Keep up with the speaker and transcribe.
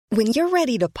When you're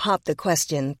ready to pop the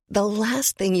question, the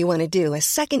last thing you want to do is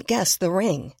second-guess the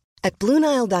ring. At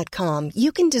BlueNile.com,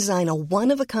 you can design a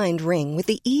one-of-a-kind ring with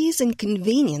the ease and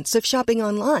convenience of shopping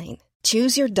online.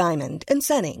 Choose your diamond and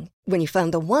setting. When you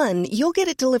find the one, you'll get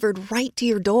it delivered right to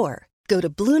your door. Go to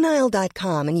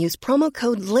BlueNile.com and use promo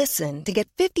code LISTEN to get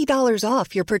 $50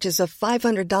 off your purchase of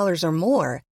 $500 or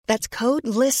more. That's code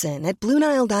LISTEN at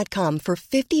BlueNile.com for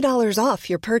 $50 off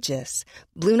your purchase.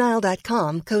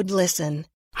 BlueNile.com, code LISTEN.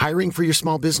 Hiring for your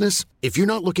small business? If you're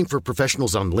not looking for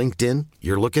professionals on LinkedIn,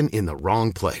 you're looking in the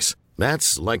wrong place.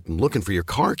 That's like looking for your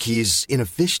car keys in a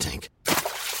fish tank.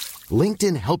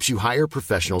 LinkedIn helps you hire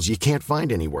professionals you can't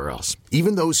find anywhere else,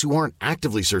 even those who aren't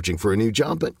actively searching for a new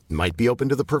job but might be open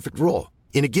to the perfect role.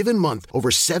 In a given month, over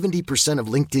 70% of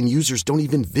LinkedIn users don't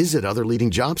even visit other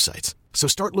leading job sites. So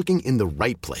start looking in the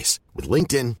right place. With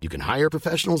LinkedIn, you can hire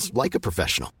professionals like a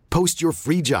professional. Post your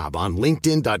free job on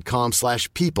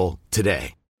linkedin.com/people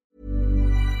today.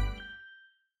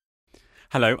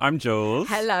 Hello, I'm Jules.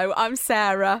 Hello, I'm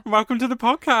Sarah. Welcome to the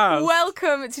podcast.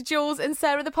 Welcome to Jules and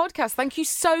Sarah, the podcast. Thank you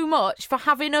so much for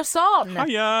having us on.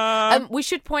 Hiya. We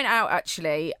should point out,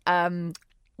 actually,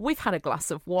 we've had a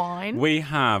glass of wine. We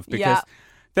have, because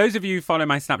those of you who follow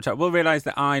my Snapchat will realise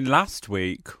that I, last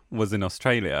week, was in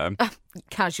Australia.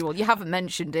 Casual. You haven't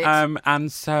mentioned it. And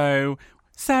so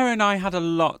Sarah and I had a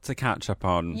lot to catch up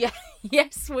on. Yeah,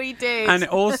 yes, we did. And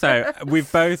also, we've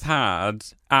both had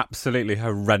absolutely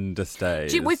horrendous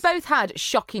days. We've both had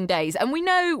shocking days. And we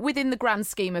know within the grand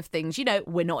scheme of things, you know,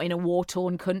 we're not in a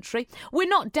war-torn country. We're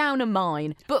not down a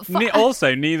mine. But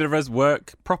also, neither of us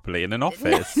work properly in an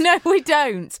office. No, we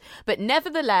don't. But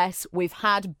nevertheless, we've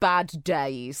had bad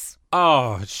days.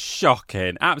 Oh,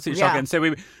 shocking. Absolutely shocking. Yeah.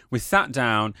 So we sat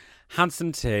down, had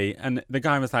some tea, and the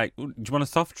guy was like, do you want a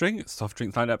soft drink? Soft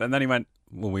drinks lined up. And then he went,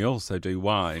 well, we also do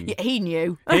wine. Yeah, he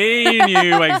knew. He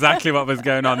knew exactly what was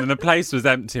going on. And the place was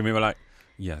empty. And we were like,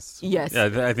 yes. Yes.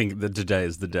 Yeah, I think that today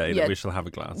is the day that we shall have a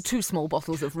glass. 2 small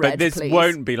bottles of red, But this please.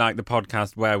 won't be like the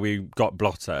podcast where we got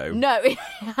blotto. No,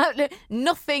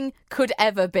 nothing could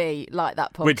ever be like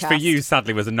that podcast. Which for you,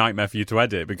 sadly, was a nightmare for you to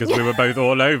edit because we were both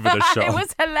all over the shop. It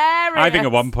was hilarious. I think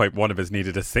at one point one of us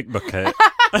needed a sick bucket.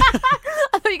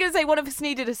 I thought you were going to say one of us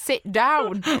needed to sit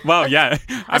down. Well, yeah.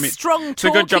 I mean, strong it's a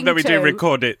good job that we do talking to.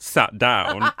 record it sat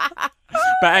down.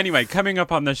 But anyway, coming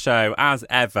up on the show, as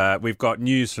ever, we've got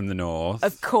news from the north.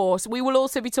 Of course. We will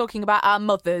also be talking about our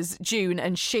mothers, June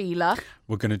and Sheila.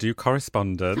 We're going to do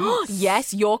correspondence.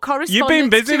 Yes, your correspondence. You've been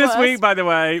busy to this us. week, by the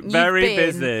way. Very You've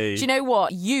been. busy. Do you know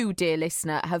what? You, dear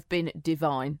listener, have been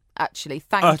divine. Actually,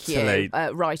 thank Utterly.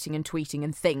 you. Writing and tweeting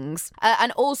and things.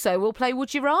 And also, we'll play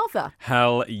Would You Rather.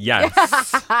 Hell yes.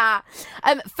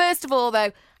 First of all,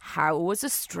 though, how was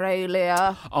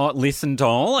Australia? Oh, listen,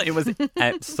 doll. It was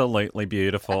absolutely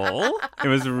beautiful. It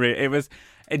was.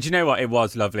 Do you know what? It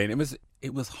was lovely, and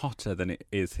it was hotter than it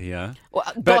is here. Well,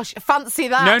 gosh, fancy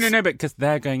that. No, because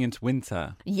they're going into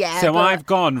winter. Yeah, So but- I've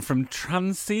gone from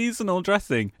trans-seasonal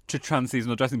dressing to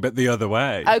trans-seasonal dressing, but the other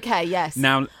way. Okay, yes.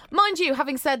 Now, mind you,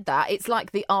 having said that, it's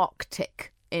like the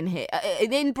Arctic in here,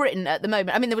 in Britain at the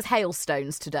moment. I mean, there was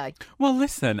hailstones today. well,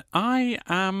 listen, I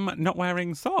am not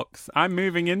wearing socks. I'm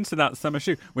moving into that summer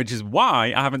shoe, which is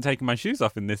why I haven't taken my shoes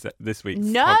off in this week's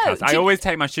No, podcast. I always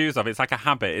take my shoes off. It's like a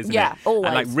habit, isn't it? Yeah, always.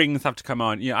 And like rings have to come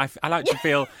on. You know, I like to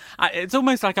feel. It's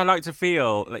almost like I like to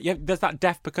feel. Like, there's that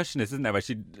deaf percussionist, isn't there, where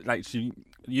she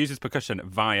uses percussion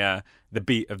via the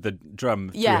beat of the drum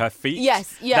through her feet.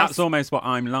 Yes. That's almost what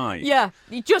I'm like. Yeah,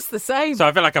 you're just the same. So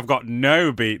I feel like I've got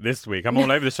no beat this week. I'm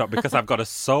all over the shop because I've got a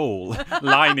soul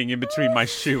lining in between my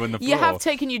shoe and the floor. You have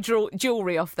taken your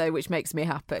jewellery off, though, which makes me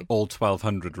happy. All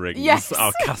 1,200 rings Yes.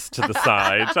 are cast to the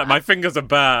side. My fingers are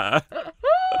bare.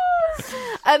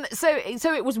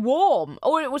 So it was warm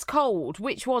or it was cold.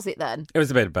 Which was it then? It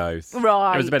was a bit of both.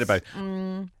 Right. It was a bit of both.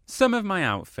 Some of my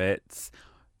outfits,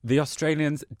 the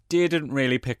Australians didn't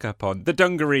really pick up on. The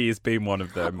dungarees being one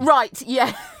of them. Right,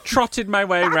 yeah. Trotted my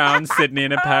way around Sydney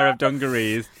in a pair of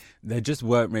dungarees. They just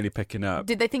weren't really picking up.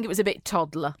 Did they think it was a bit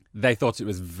toddler? They thought it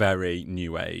was very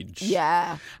new age.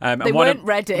 Yeah. And They weren't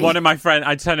ready. One of my friends,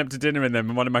 I turned up to dinner with them,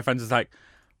 and one of my friends was like,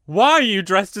 "Why are you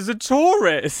dressed as a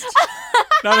tourist?"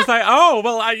 And I was like, "Oh,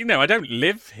 well, I don't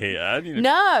live here." You know.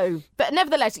 No, but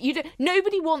nevertheless,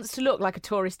 nobody wants to look like a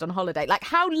tourist on holiday. Like,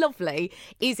 how lovely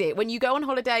is it when you go on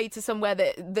holiday to somewhere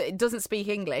that doesn't speak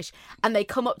English and they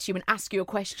come up to you and ask you a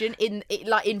question in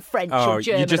French or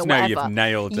German you just or know whatever. you've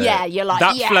nailed it. Yeah, you're like,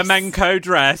 that yes. flamenco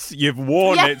dress. You've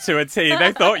worn Yeah. it to a T.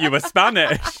 They thought you were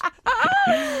Spanish.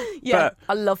 Yeah, But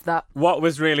I love that. what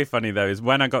was really funny though is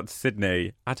when I got to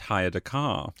Sydney, I'd hired a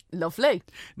car. Lovely.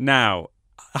 Now,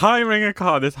 hiring a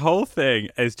car, this whole thing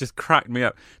has just cracked me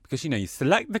up because, you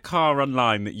select the car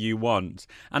online that you want,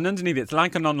 and underneath it's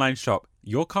like an online shop.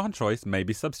 Your car choice may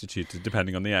be substituted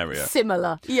depending on the area.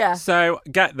 Similar, yeah. So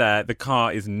get there, the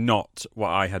car is not what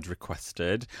I had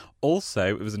requested. Also,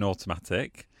 it was an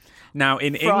automatic. Now,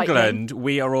 in England,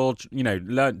 we are all,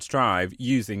 learnt to drive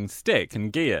using stick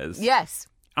and gears. Yes.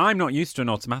 I'm not used to an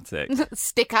automatic.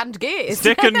 Stick and gears.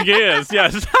 Stick and gears,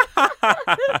 yes.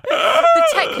 The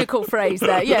technical phrase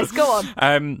there. Yes, go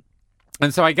on.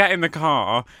 And so I get in the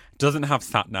car, doesn't have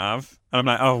sat-nav, and I'm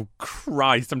like, oh,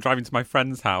 Christ, I'm driving to my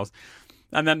friend's house.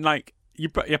 And then, you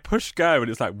push go,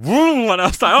 and it's like, woo, and I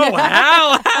was like, oh,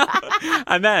 hell.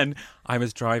 And then I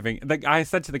was driving. I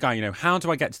said to the guy, how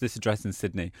do I get to this address in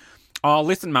Sydney? Oh,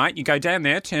 listen, mate, you go down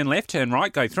there, turn left, turn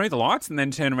right, go through the lights, and then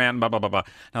turn around, blah, blah, blah, blah.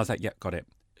 And I was like, yeah, got it.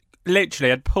 Literally,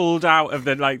 had pulled out of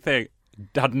the, thing.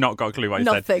 Had not got a clue what he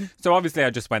said. Nothing. So obviously I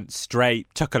just went straight,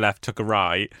 took a left, took a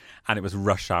right, and it was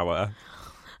rush hour.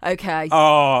 Okay.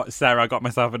 Oh, Sarah, I got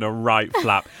myself in a right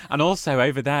flap. And also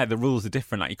over there, the rules are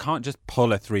different. You can't just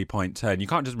pull a 3-point turn. You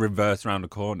can't just reverse around a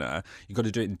corner. You've got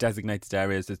to do it in designated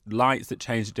areas. There's lights that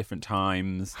change at different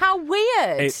times. How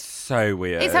weird. It's so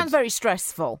weird. It sounds very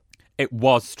stressful. It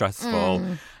was stressful.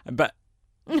 But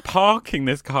parking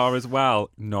this car as well,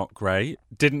 not great.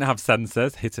 Didn't have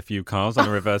sensors. Hit a few cars on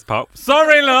a reverse park.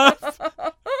 Sorry, love.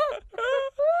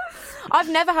 I've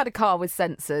never had a car with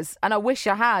sensors, and I wish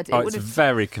I had. It It's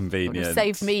very convenient. would have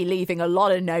saved me leaving a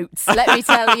lot of notes, let me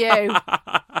tell you.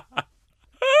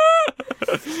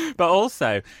 But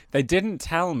also, they didn't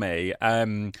tell me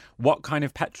what kind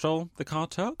of petrol the car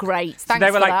took. Great, So thanks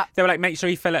they were for that. They were like, make sure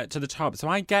you fill it to the top. So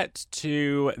I get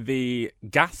to the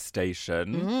gas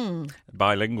station,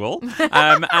 bilingual,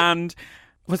 and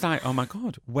was like, oh my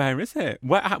God, where is it?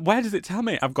 Where does it tell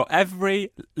me? I've got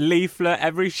every leaflet,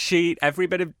 every sheet, every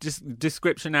bit of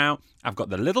description out. I've got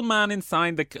the little man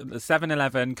inside the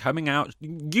 7-Eleven coming out.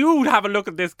 You have a look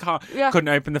at this car. Yeah. Couldn't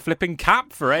open the flipping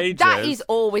cap for ages. That is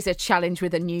always a challenge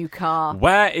with a new car.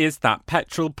 Where is that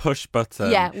petrol push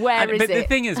button? Yeah, where is But the it?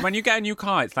 thing is, when you get a new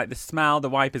car, it's like the smell, the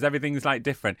wipers, everything's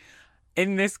different.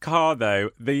 In this car, though,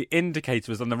 the indicator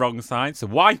was on the wrong side, so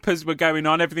wipers were going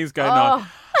on, everything's going on.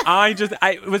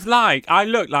 It was I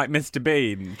looked like Mr.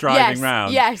 Bean driving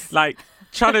round. Yes.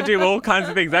 Trying to do all kinds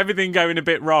of things, everything going a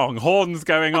bit wrong, horns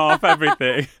going off,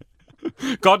 everything.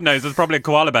 God knows, there's probably a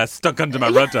koala bear stuck under my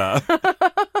rudder.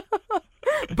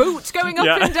 Boots going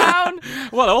up and down.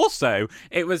 Well, also,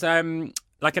 it was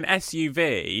like an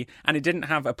SUV, and it didn't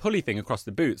have a pulley thing across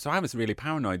the boot. So I was really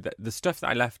paranoid that the stuff that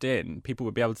I left in, people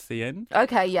would be able to see in.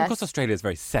 Okay, yes. Of course, Australia is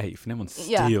very safe. No one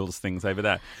steals things over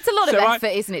there. It's a lot of effort,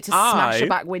 isn't it, to smash a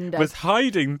back window? I was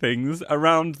hiding things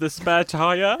around the spare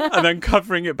tyre and then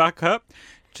covering it back up.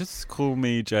 Just call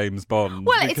me James Bond.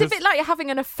 Well, it's a bit like you're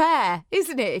having an affair,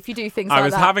 isn't it, if you do things like that? I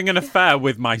was having an affair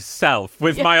with myself,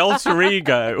 with my alter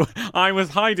ego. I was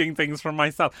hiding things from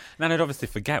myself. And then I'd obviously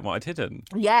forget what I'd hidden.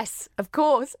 Yes, of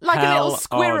course. Like a little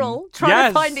squirrel trying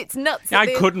to find its nuts.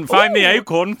 I couldn't find the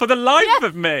acorn for the life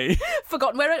of me.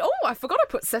 Forgotten where I forgot I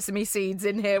put sesame seeds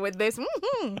in here with this.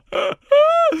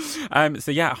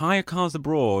 So yeah, hire cars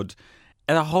abroad.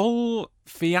 A whole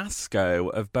fiasco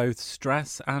of both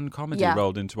stress and comedy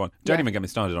rolled into one. Don't even get me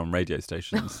started on radio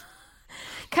stations.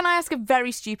 Can I ask a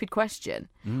very stupid question?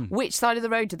 Which side of the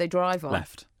road do they drive on?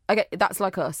 Left. Okay, that's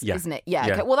like us, isn't it? Yeah.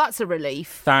 Okay. Well, that's a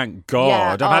relief. Thank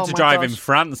God. Yeah. I've had to drive in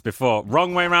France before.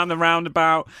 Wrong way around the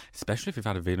roundabout, especially if you've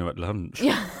had a vino at lunch.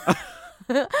 Yeah.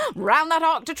 Round that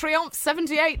Arc de Triomphe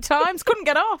 78 times. Couldn't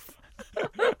get off.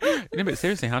 No, but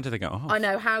seriously, how do they get off? I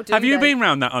know, how do Have you they? been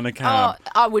round that on a cab?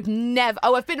 I would never.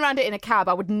 Oh, I've been around it in a cab.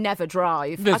 I would never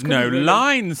drive. There's no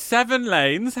line. 7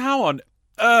 lanes. How on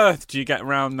earth do you get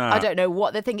around that? I don't know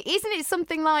what they're thinking. Isn't it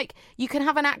something like you can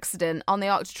have an accident on the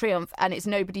Arc de Triomphe and it's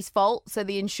nobody's fault, so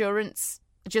the insurance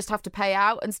just have to pay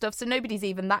out and stuff, so nobody's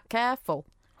even that careful?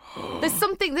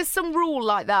 There's some rule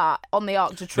like that on the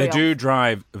Arc de Triomphe. They do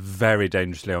drive very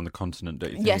dangerously on the continent, don't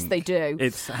you think? Yes, they do.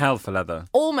 It's hell for leather.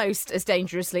 Almost as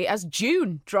dangerously as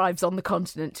June drives on the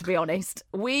continent, to be honest.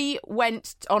 We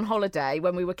went on holiday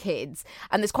when we were kids,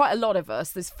 and there's quite a lot of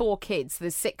us. There's 4 kids,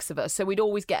 there's 6 of us, so we'd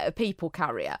always get a people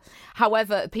carrier.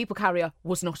 However, a people carrier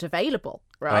was not available,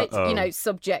 right? Uh-oh. You know,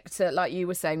 subject to, like you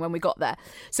were saying, when we got there.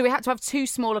 So we had to have 2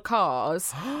 smaller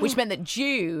cars, which meant that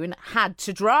June had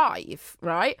to drive,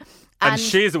 right? And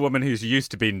she's a woman who's used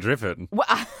to being driven.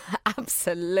 Well,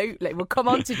 absolutely. We'll come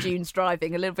on to June's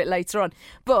driving a little bit later on.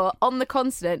 But on the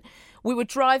continent, we were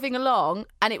driving along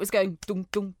and it was going dum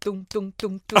dum dum dum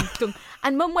dum dum dum,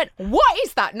 and Mum went, "What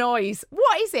is that noise?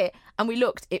 What is it?" And we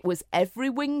looked. It was every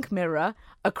wing mirror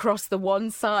across the one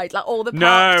side, like all the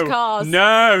parked cars.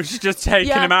 No, she's just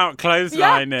taking him out,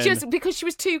 clotheslining. Yeah, just because she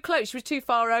was too close, she was too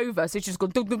far over, so she just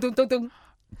gone dum dum dum dum dum.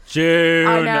 June,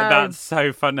 I know. that's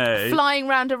so funny. Flying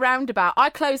round a roundabout. I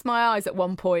closed my eyes at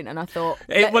one point and I thought,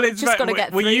 it's just got to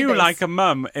get were through you this. like a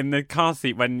mum in the car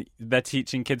seat when they're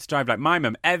teaching kids to drive? Like my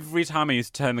mum, every time I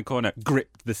used to turn the corner,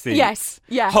 gripped the seat. Yes,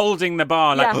 yeah. Holding the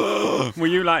bar, like, Yeah. were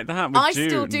you like that with I June?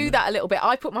 still do that a little bit.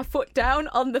 I put my foot down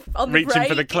on the Reaching brake.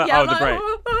 for the yeah, the I'm like, brake.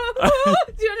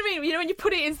 do you know what I mean? You know when you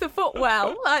put it into the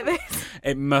footwell like this?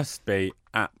 It must be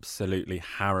absolutely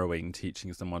harrowing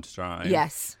teaching someone to drive.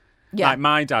 Yes. Yeah. Like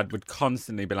my dad would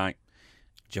constantly be like,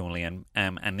 "Julian,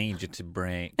 I need you to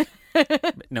brake.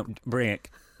 No, brake.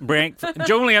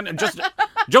 Julian,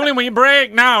 Julian, will you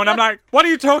brake now?" And I'm like, "What are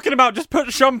you talking about? Just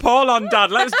put Sean Paul on,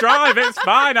 Dad. Let's drive. It's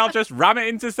fine. I'll just ram it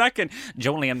into second.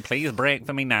 Julian, please brake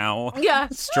for me now." Yeah.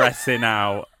 Stressing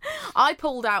out. I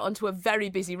pulled out onto a very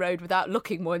busy road without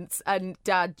looking once, and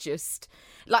Dad just,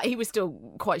 like, he was still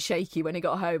quite shaky when he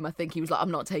got home. I think he was like, "I'm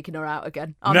not taking her out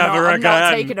again. I'm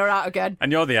not taking her out again."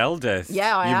 And you're the eldest.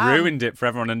 Yeah, I you am. ruined it for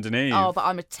everyone underneath. Oh, but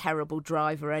I'm a terrible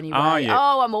driver anyway. Are you?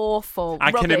 Oh, I'm awful.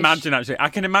 I can Rubbish. imagine, actually. I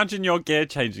can imagine your gear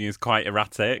changing is quite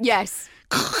erratic. Yes.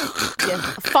 Yeah.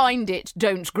 Find it,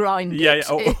 don't grind Yeah, it.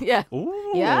 yeah. Oh. Yeah.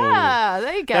 Ooh. Yeah,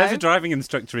 there you go. There's a driving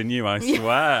instructor in you, I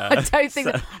swear. I don't think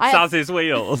that- I have- Saz's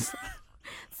wheels.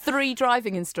 3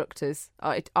 driving instructors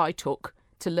I took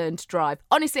to learn to drive.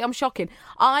 Honestly, I'm shocking.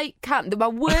 I can't. My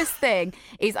worst thing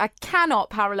is I cannot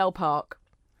parallel park.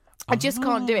 I just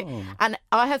can't do it. And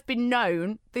I have been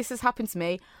known, this has happened to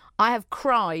me, I have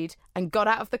cried and got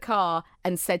out of the car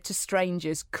and said to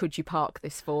strangers, "Could you park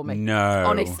this for me?" No.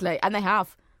 Honestly. And they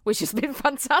have, which has been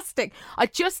fantastic. I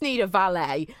just need a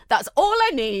valet. That's all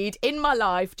I need in my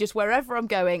life, just wherever I'm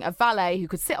going, a valet who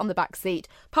could sit on the back seat,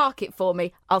 park it for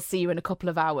me. I'll see you in a couple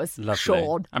of hours. Lovely.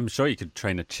 Sean. I'm sure you could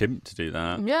train a chimp to do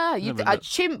that. Yeah, a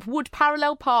chimp would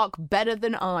parallel park better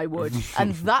than I would.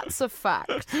 And that's a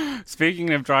fact.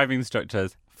 Speaking of driving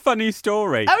instructors, funny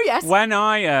story. Oh, yes. When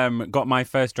I got my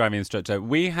first driving instructor,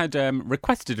 we had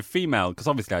requested a female, because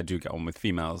obviously I do get on with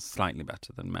females slightly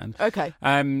better than men. Okay.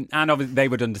 And obviously they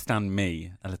would understand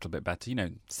me a little bit better,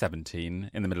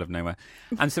 17 in the middle of nowhere.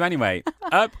 And so anyway,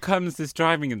 up comes this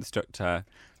driving instructor.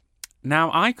 Now,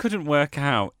 I couldn't work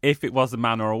out if it was a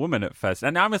man or a woman at first.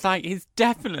 And I was like, he's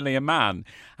definitely a man.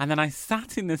 And then I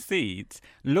sat in the seat,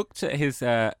 looked at his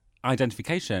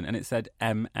identification, and it said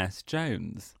M.S.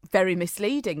 Jones. Very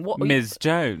misleading. What? Ms.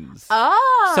 Jones.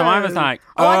 Oh. So I was like,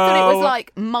 I thought it was oh.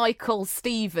 like Michael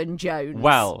Stephen Jones.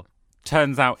 Well,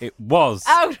 turns out it was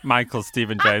Oh. Michael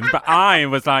Stephen Jones. But I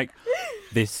was like,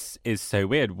 this is so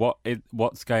weird.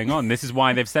 What's going on? This is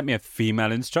why they've sent me a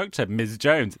female instructor, Ms.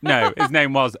 Jones. No, his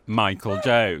name was Michael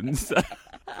Jones.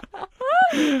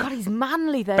 God, he's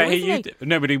manly though, But isn't he?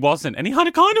 no, but he wasn't. And he had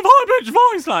a kind of high-pitched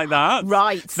voice like that.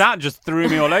 Right. That just threw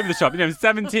me all over the shop.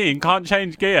 17, can't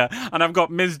change gear. And I've got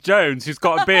Ms. Jones, who's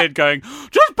got a beard going,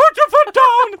 "Just put your foot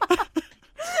down."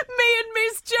 Me and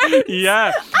Miss Jones.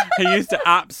 Yeah. He used to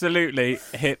absolutely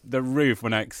hit the roof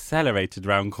when I accelerated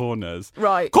round corners.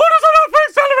 Right. Corners are not for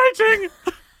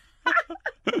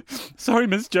accelerating. Sorry,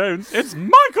 Miss Jones. It's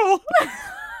Michael.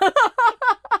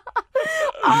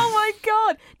 Oh my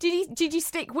God! Did you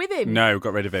stick with him? No,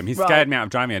 got rid of him. He Right. scared me out of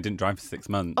driving. I didn't drive for 6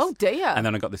 months. Oh dear. And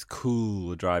then I got this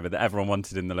cool driver that everyone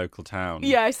wanted in the local town.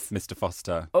 Yes. Mr.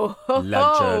 Foster. Oh.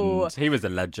 Legend. He was a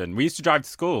legend. We used to drive to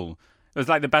school. It was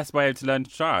like the best way to learn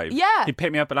to drive. Yeah. He'd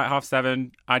pick me up at like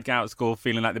 7:30. I'd get out of school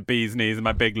feeling like the bee's knees in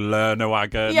my big learner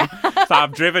wagon. Yeah. So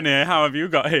I've driven here. How have you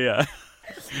got here?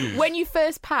 When you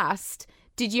first passed,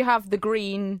 did you have the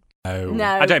green? No.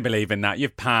 I don't believe in that.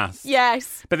 You've passed.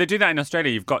 Yes. But they do that in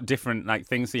Australia. You've got different like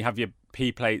things. So you have your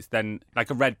P plates, then like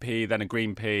a red P, then a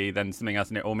green P, then something else,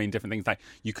 and it all mean different things. Like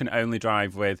you can only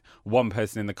drive with one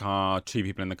person in the car, 2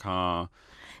 people in the car.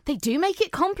 They do make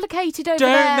it complicated over Don't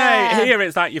there. they? Here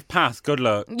it's like you've passed. Good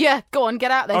luck. Yeah, go on,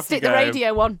 get out there. Off Stick you the go.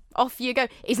 radio on. Off you go.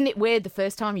 Isn't it weird the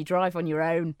first time you drive on your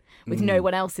own with no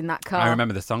one else in that car? I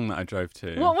remember the song that I drove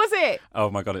to. What was it? Oh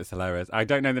my God, it's hilarious. I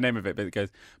don't know the name of it, but it goes,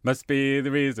 "Must be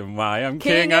the reason why I'm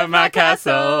king of my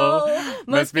castle.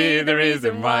 Must be the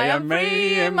reason why I'm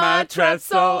free in my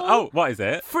trestle." Oh, what is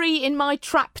it? Free in my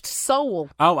trapped soul.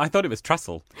 Oh, I thought it was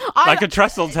trestle. I- Like a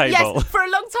trestle table. Yes, for a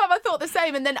long time I thought the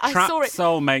same, and then I Trapped saw it.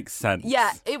 soul makes sense.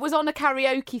 Yeah, it was on a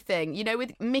karaoke thing,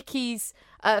 with Mickey's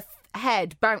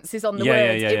head bounces on the Yeah,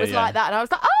 words. yeah, it was yeah. like that, and I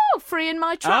was like, "Oh, free in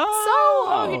my trapped soul."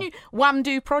 Oh, who knew?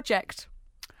 Wham-do project.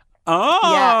 Oh,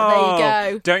 Yeah,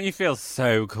 there you go. Don't you feel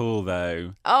so cool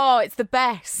though? Oh, it's the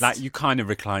best. Like you kind of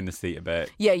recline the seat a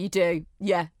bit. Yeah, you do.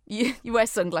 Yeah, you wear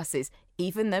sunglasses,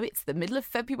 even though it's the middle of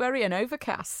February and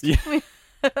overcast. Yeah.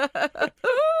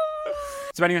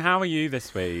 So anyway, how are you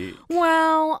this week?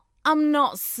 Well, I'm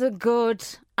not so good,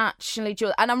 actually,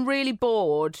 Jules. And I'm really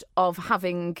bored of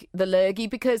having the lurgy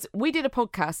because we did a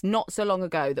podcast not so long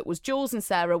ago that was Jules and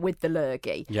Sarah with the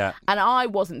lurgy. Yeah. And I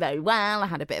wasn't very well. I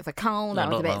had a bit of a cold. I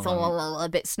was a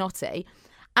bit snotty.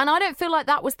 And I don't feel like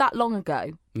that was that long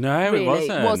ago. No, really, it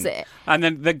wasn't. Was it? And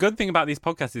then the good thing about these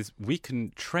podcasts is we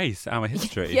can trace our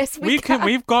history. Yes, we can.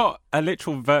 We've got a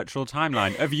literal virtual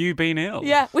timeline of you being ill.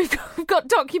 Yeah, we've got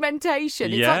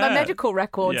documentation. It's like my medical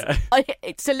records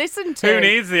to listen to. Who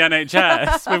needs the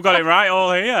NHS? We've got it right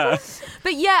all here.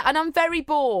 But yeah, and I'm very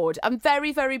bored. I'm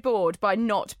very, very bored by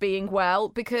not being well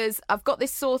because I've got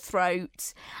this sore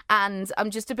throat and I'm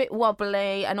just a bit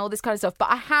wobbly and all this kind of stuff.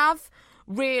 But I have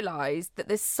realised that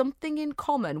there's something in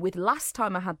common with last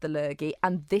time I had the lurgy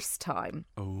and this time.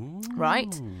 Ooh.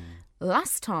 Right?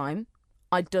 Last time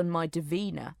I'd done my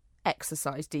Davina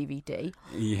exercise DVD.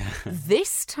 Yeah.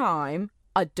 This time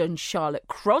I'd done Charlotte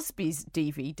Crosby's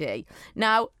DVD.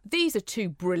 Now, these are two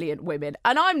brilliant women,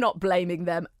 and I'm not blaming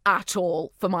them at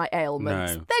all for my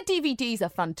ailments. No. Their DVDs are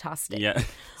fantastic. Yeah.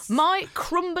 My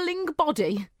crumbling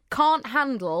body can't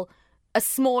handle a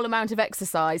small amount of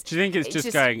exercise. Do you think it's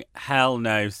just going, hell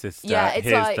no, sister, yeah, it's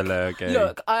here's like, the lurgy?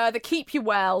 Look, I either keep you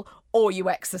well or you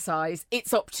exercise.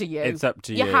 It's up to you. It's up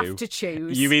to you. You have to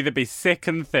choose. You either be sick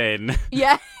and thin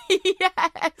Yeah,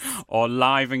 yes. or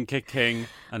live and kicking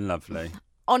and lovely.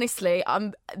 Honestly,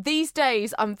 these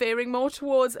days I'm veering more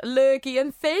towards lurgy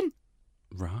and thin.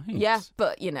 Right. Yeah,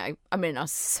 but, you know, I mean, I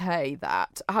say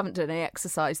that. I haven't done any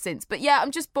exercise since. But, yeah, I'm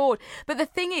just bored. But the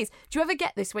thing is, do you ever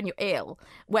get this when you're ill,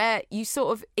 where you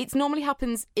sort of, it normally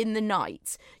happens in the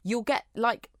night, you get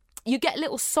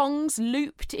little songs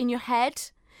looped in your head?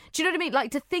 Do you know what I mean?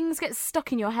 Like, do things get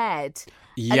stuck in your head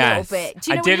a little bit?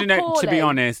 Do you know I didn't when you're know, to be poorly?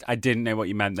 honest, I didn't know what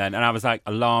you meant then. And I was like,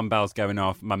 alarm bells going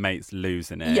off, my mate's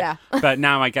losing it. Yeah. But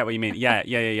now I get what you mean. Yeah.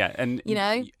 And, You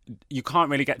know? You can't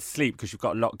really get to sleep because you've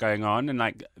got a lot going on. And,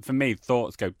 like, for me,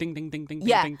 thoughts go ding, ding, ding, ding,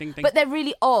 Yeah, ding, ding, ding. but they're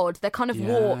really odd. They're kind of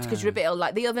warped because Yeah. you're a bit ill.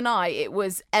 Like the other night, it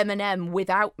was Eminem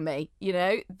without me. You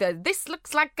know, this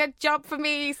looks like a job for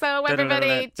me, so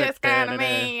everybody just go to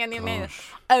me, and you know,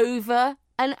 over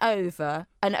and over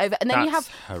and over, and then you have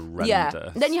horrendous. yeah.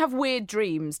 Then you have weird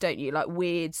dreams, don't you? Like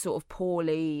weird, sort of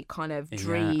poorly kind of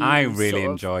dreams. Yeah, I really sort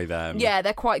of. enjoy them. Yeah,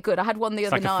 they're quite good. I had one the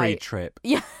It's other like night. a free trip.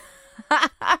 Yeah.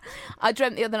 I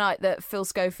dreamt the other night that Phil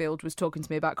Schofield was talking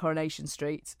to me about Coronation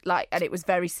Street, and it was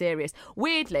very serious.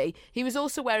 Weirdly, he was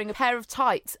also wearing a pair of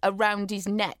tights around his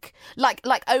neck, like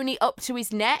only up to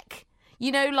his neck.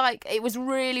 You know, like, it was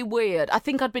really weird. I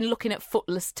think I'd been looking at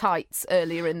footless tights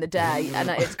earlier in the day, and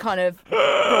it kind of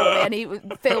brought me.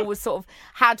 And Phil was sort of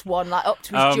had one like up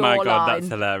to his jawline. Oh my God, that's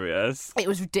hilarious. It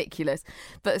was ridiculous.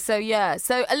 But so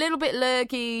a little bit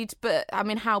lurgied, but I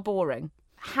mean, how boring.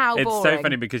 How boring. It's so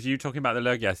funny because you talking about the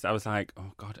lurgy yesterday, I was like,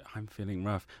 oh God, I'm feeling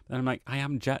rough. Then I'm like, I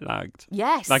am jet lagged.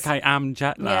 Yes. Like I am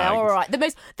jet lagged. Yeah, all right. The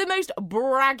most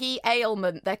braggy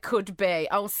ailment there could be.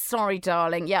 Oh, sorry,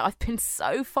 darling. Yeah, I've been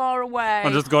so far away.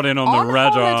 I just got in on the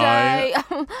red eye.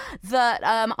 that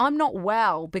I'm not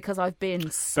well because I've been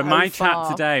so But my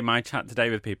far. chat today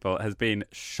with people has been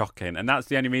shocking. And that's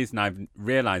the only reason I've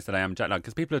realised that I am jet lagged.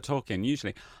 Because people are talking,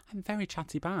 usually, I'm very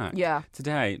chatty back. Yeah.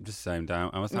 Today, just zoned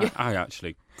out. I was like, I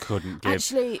actually couldn't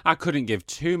give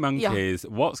two monkeys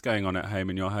what's going on at home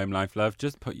in your home life, love.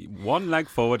 Just put one leg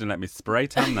forward and let me spray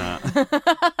tan that.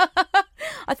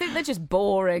 I think they're just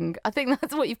boring. I think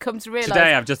that's what you've come to realise.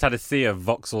 Today I've just had a sea of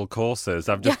Vauxhall Corsas.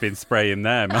 I've just been spraying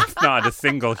them. I've not had a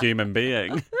single human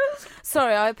being.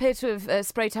 Sorry, I appear to have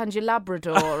spray tanned your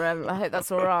Labrador. I hope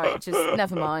that's all right. Just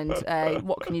never mind.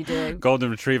 What can you do?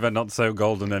 Golden Retriever, not so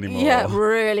golden anymore. Yeah,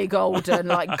 really golden,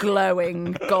 like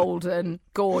glowing, golden,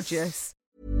 gorgeous.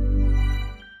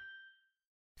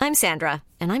 I'm Sandra,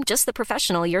 and I'm just the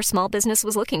professional your small business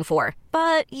was looking for.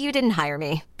 But you didn't hire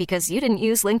me because you didn't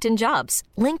use LinkedIn Jobs.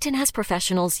 LinkedIn has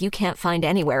professionals you can't find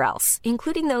anywhere else,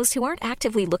 including those who aren't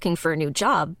actively looking for a new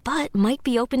job, but might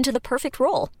be open to the perfect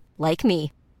role, like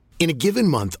me. In a given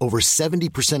month, over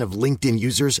 70% of LinkedIn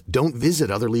users don't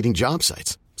visit other leading job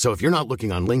sites. So if you're not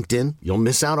looking on LinkedIn, you'll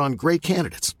miss out on great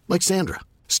candidates like Sandra.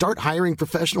 Start hiring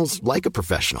professionals like a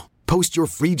professional. Post your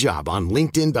free job on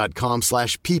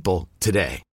linkedin.com/people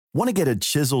today. Want to get a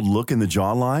chiseled look in the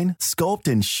jawline? Sculpt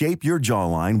and shape your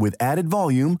jawline with added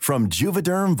volume from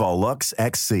Juvederm Volux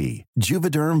XC.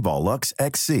 Juvederm Volux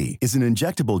XC is an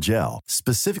injectable gel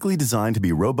specifically designed to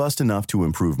be robust enough to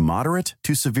improve moderate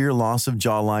to severe loss of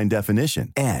jawline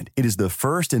definition. And it is the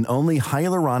first and only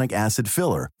hyaluronic acid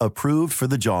filler approved for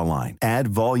the jawline. Add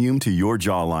volume to your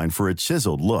jawline for a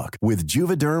chiseled look with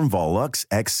Juvederm Volux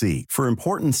XC. For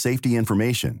important safety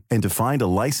information and to find a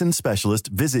licensed specialist,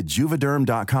 visit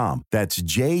Juvederm.com. That's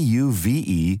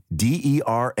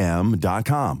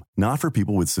Juvederm.com. Not for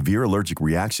people with severe allergic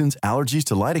reactions, allergies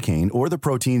to lidocaine, or the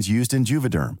proteins used in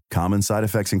Juvederm. Common side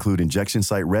effects include injection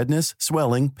site redness,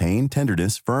 swelling, pain,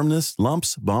 tenderness, firmness,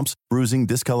 lumps, bumps, bruising,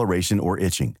 discoloration, or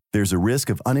itching. There's a risk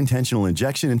of unintentional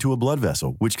injection into a blood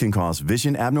vessel, which can cause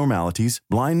vision abnormalities,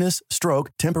 blindness,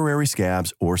 stroke, temporary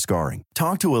scabs, or scarring.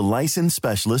 Talk to a licensed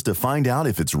specialist to find out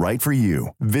if it's right for you.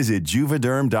 Visit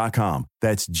Juvederm.com.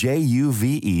 That's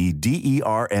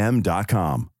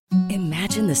Juvederm.com.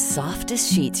 Imagine the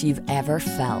softest sheets you've ever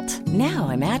felt. Now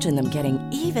imagine them getting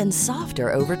even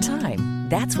softer over time.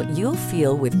 That's what you'll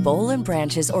feel with Boll &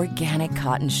 Branch's organic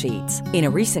cotton sheets. In a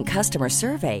recent customer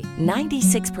survey,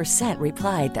 96%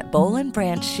 replied that Boll &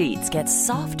 Branch sheets get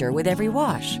softer with every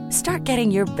wash. Start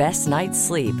getting your best night's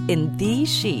sleep in these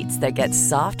sheets that get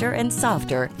softer and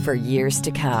softer for years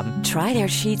to come. Try their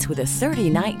sheets with a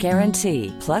 30-night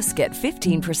guarantee. Plus, get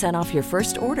 15% off your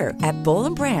first order at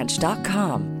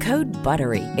bollandbranch.com. Code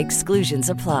BUTTERY. Exclusions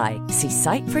apply. See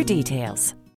site for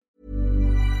details.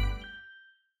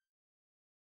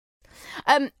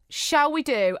 Shall we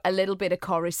do a little bit of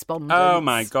correspondence? Oh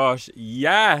my gosh,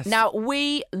 yes. Now,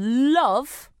 we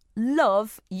love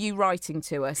you writing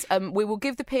to us. We will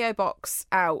give the PO box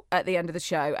out at the end of the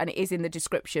show, and it is in the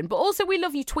description. But also, we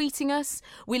love you tweeting us.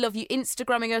 We love you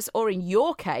Instagramming us, or in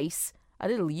your case, a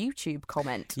little YouTube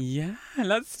comment. Yeah,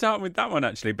 let's start with that one,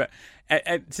 actually. But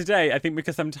today, I think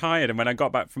because I'm tired, and when I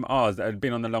got back from Oz, I'd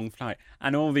been on the long flight,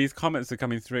 and all these comments are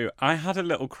coming through, I had a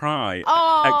little cry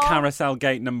at Carousel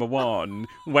Gate number 1,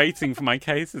 waiting for my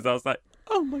cases. I was like,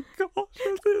 oh my gosh,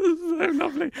 this is so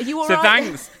lovely. Are you all so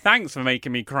right? thanks for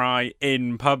making me cry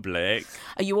in public.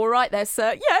 Are you all right there,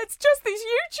 sir? Yeah, it's just these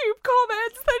YouTube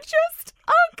comments. They're just,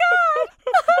 oh God.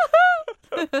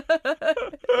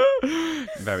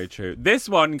 Very true. This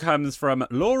one comes from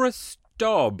Laura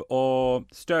Stob or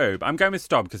Stobe. I'm going with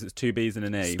Stob because it's 2 B's and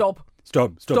an E. Stob.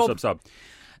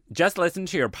 Just listen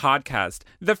to your podcast.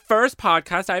 The first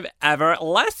podcast I've ever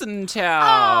listened to.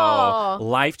 Oh.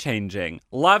 Life-changing.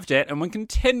 Loved it and will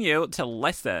continue to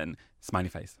listen. Smiley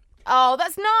face. Oh,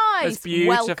 that's nice. It's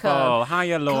beautiful. Welcome.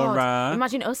 Hiya, Laura. God,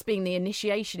 imagine us being the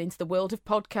initiation into the world of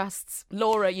podcasts.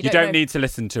 Laura, you don't know. need to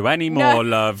listen to any more,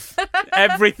 love.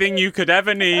 Everything you could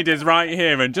ever need is right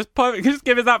here. And just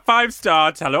give us that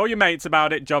 5-star. Tell all your mates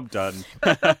about it. Job done.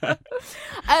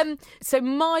 So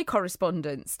my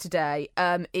correspondence today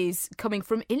is coming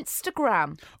from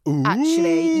Instagram. Ooh.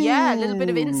 Actually, yeah, a little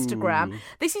bit of Instagram.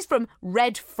 This is from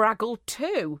Red Fraggle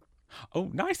 2.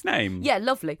 Oh, nice name. Yeah,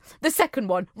 lovely. The second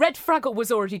one, Red Fraggle, was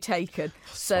already taken.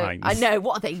 So Swines. I know,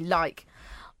 what are they like?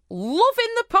 Loving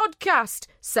the podcast.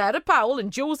 Sarah Powell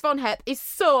and Jules Von Hep is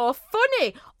so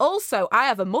funny. Also, I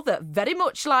have a mother very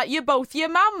much like you both, your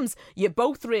mums. You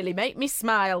both really make me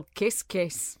smile. Kiss,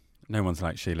 kiss. No one's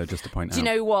like Sheila, just to point out. Do you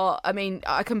know what? I mean,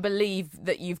 I can believe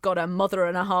that you've got a mother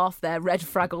and a half there, Red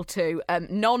Fraggle 2.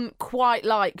 None quite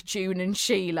like June and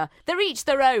Sheila. They're each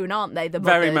their own, aren't they, the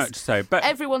mothers? Very much so. But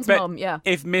everyone's mum, yeah.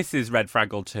 If Mrs. Red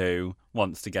Fraggle 2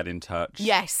 wants to get in touch,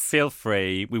 yes, feel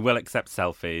free. We will accept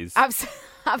selfies.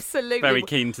 Absolutely. Very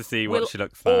keen to see we'll what she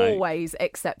looks like. Always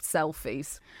accept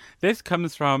selfies. This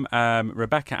comes from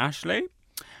Rebecca Ashley.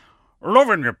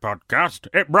 Loving your podcast.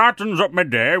 It brightens up my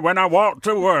day when I walk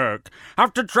to work.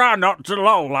 Have to try not to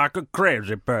loll like a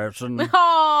crazy person.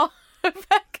 Oh,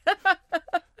 Rebecca.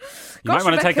 You might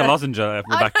want to take a lozenge,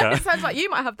 Rebecca. It sounds like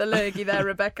you might have the lurgy there,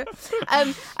 Rebecca.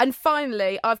 And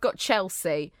finally, I've got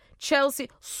Chelsea. Chelsea,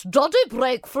 study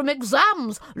break from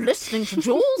exams. Listening to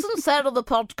Jules and Sarah the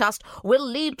podcast will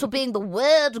lead to being the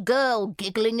weird girl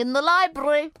giggling in the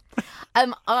library.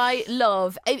 I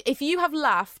love, if you have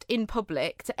laughed in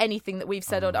public to anything that we've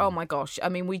said, oh my gosh, I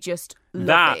mean, we just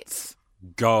love it. That's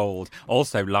gold.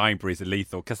 Also, libraries are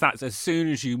lethal because that's as soon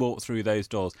as you walk through those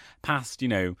doors, past,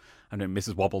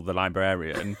 Mrs. Wobble the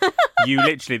librarian, you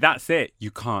literally, that's it.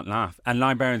 You can't laugh. And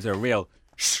librarians are real.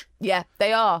 Shh. Yeah,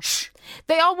 they are. Shh.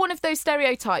 They are one of those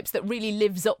stereotypes that really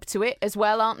lives up to it as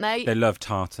well, aren't they? They love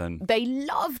tartan. They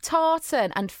love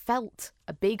tartan and felt.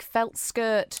 A big felt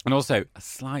skirt. And also, a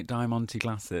slight diamante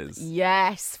glasses.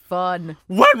 Yes, fun.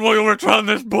 When will you return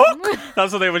this book?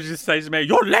 That's what they would just say to me.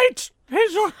 You're late.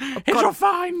 Here's your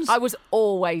fines. I was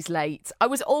always late.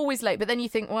 But then you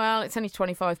think, well, it's only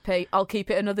 25p. I'll keep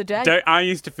it another day. I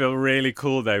used to feel really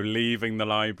cool, though, leaving the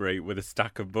library with a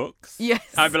stack of books. Yes.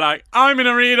 I'd be like, I'm going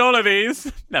to read all of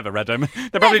these. Never read them.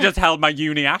 They probably just held my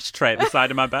uni ashtray at the side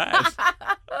of my bed.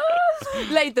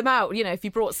 Laid them out, if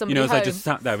you brought somebody as home. I just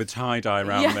sat there with tie-dye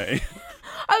around me.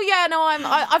 Oh, yeah, no,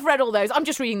 I've read all those. I'm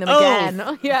just reading them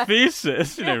again. Yeah.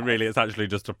 Thesis. Really, it's actually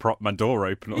just to prop my door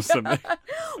open or something.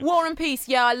 War and Peace,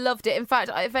 yeah, I loved it. In fact,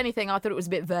 if anything, I thought it was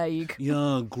a bit vague.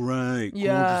 Yeah, great.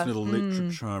 Yeah. Gorgeous little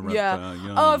literature right Yeah. there.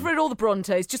 Yeah. Oh, I've read all the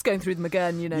Brontes, just going through them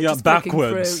again, Yeah, just flicking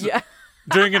backwards. through. Yeah.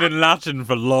 Doing it in Latin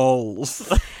for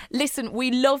lols. Listen,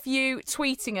 we love you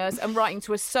tweeting us and writing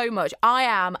to us so much. I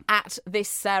am at this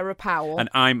Sarah Powell. And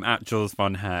I'm at Jules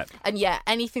Von Hep. And yeah,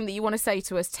 anything that you want to say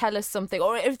to us, tell us something.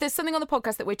 Or if there's something on the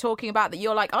podcast that we're talking about that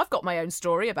you're like, I've got my own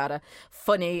story about a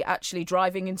funny, actually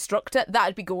driving instructor,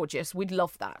 that'd be gorgeous. We'd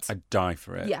love that. I'd die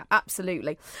for it. Yeah,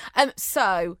 absolutely.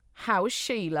 So, how is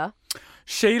Sheila?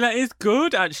 Sheila is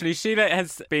good, actually. Sheila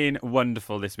has been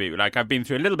wonderful this week. I've been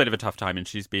through a little bit of a tough time and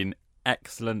she's been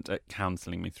excellent at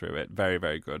counselling me through it. Very,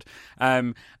 very good.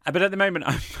 But at the moment,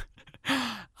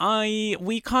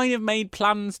 we kind of made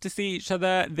plans to see each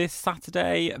other this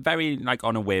Saturday, very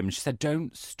on a whim. She said,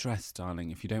 "Don't stress,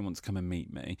 darling, if you don't want to come and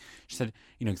meet me." She said,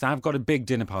 because I've got a big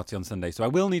dinner party on Sunday, so I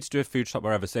will need to do a food shop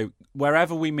wherever. So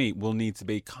wherever we meet, we'll need to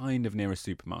be kind of near a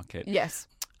supermarket. Yes.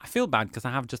 I feel bad because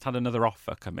I have just had another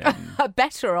offer come in. A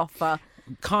better offer.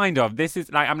 Kind of. This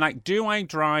is I'm like, do I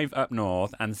drive up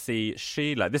north and see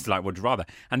Sheila? This is would you rather?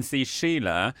 And see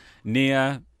Sheila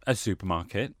near a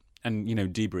supermarket and,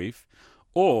 debrief.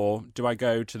 Or do I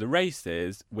go to the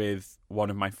races with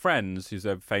one of my friends who's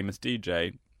a famous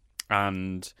DJ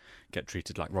and get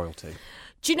treated like royalty?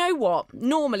 Do you know what?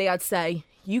 Normally I'd say,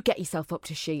 you get yourself up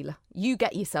to Sheila. You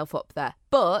get yourself up there.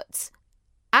 But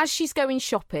as she's going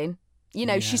shopping,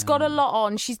 she's got a lot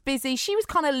on. She's busy. She was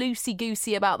kind of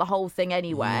loosey-goosey about the whole thing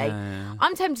anyway. Yeah.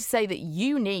 I'm tempted to say that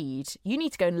you need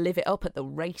to go and live it up at the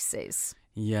races.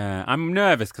 Yeah, I'm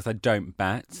nervous because I don't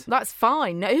bet. That's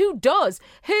fine. No, who does?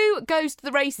 Who goes to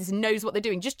the races and knows what they're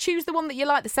doing? Just choose the one that you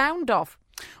like the sound of.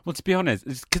 Well, to be honest,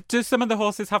 do some of the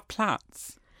horses have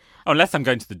plaits? Oh, unless I'm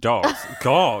going to the dogs.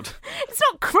 God. It's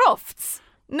not Crufts.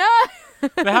 No.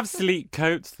 They have sleek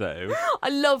coats, though. I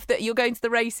love that you're going to the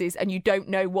races and you don't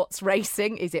know what's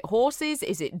racing. Is it horses?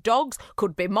 Is it dogs?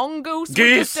 Could be mongoose.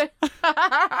 Geese.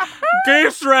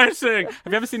 Goose racing.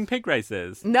 Have you ever seen pig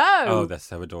races? No. Oh, they're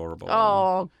so adorable.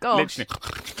 Oh, gosh. Literally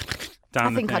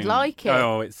down I think the I'd thing. like it.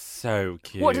 Oh, it's so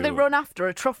cute. What do they run after?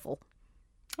 A truffle?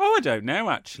 Oh, I don't know,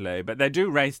 actually. But they do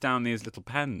race down these little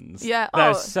pens. Yeah.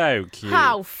 They're Oh, so cute.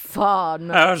 How fun.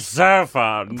 Oh, so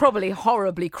fun. Probably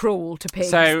horribly cruel to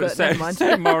pigs, but never mind.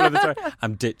 So moral of the story,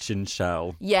 I'm ditching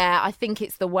Shell. Yeah, I think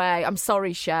it's the way. I'm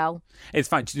sorry, Shell. It's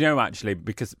fine. Do you know, actually,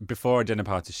 because before a dinner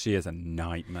party, she is a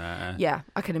nightmare. Yeah,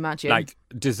 I can imagine.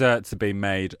 Desserts are being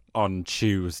made on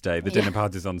Tuesday. The dinner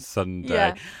party's on Sunday.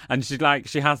 Yeah. And she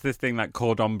has this thing like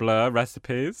cordon bleu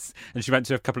recipes. And she went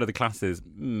to a couple of the classes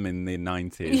in the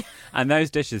 90s. And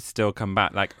those dishes still come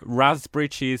back. Raspberry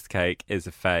cheesecake is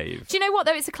a fave. Do you know what,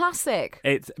 though? It's a classic.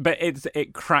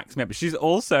 It cracks me up. But she's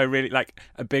also really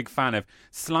a big fan of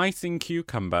slicing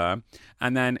cucumber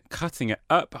and then cutting it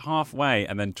up halfway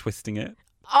and then twisting it.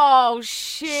 Oh,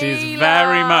 Sheila. She's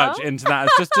very much into that.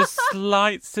 It's just a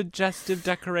slight suggestive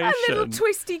decoration. A little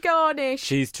twisty garnish.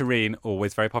 Cheese terrine,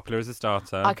 always very popular as a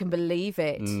starter. I can believe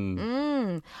it.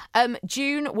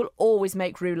 June will always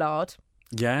make roulade.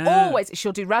 Yeah. Always.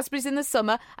 She'll do raspberries in the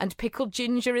summer and pickled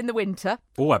ginger in the winter.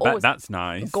 Oh, I bet Always. that's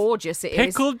nice. Gorgeous it is.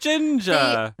 Pickled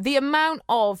ginger. The amount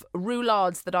of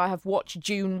roulades that I have watched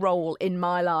June roll in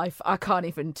my life, I can't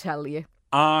even tell you.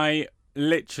 I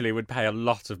literally would pay a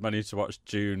lot of money to watch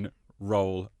June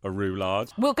roll a roulade.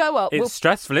 We'll go up. It's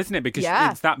stressful, isn't it? Because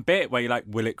Yeah. it's that bit where you're like,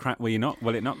 will it crack? Will it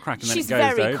not crack? And then She's it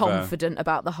goes very over. confident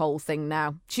about the whole thing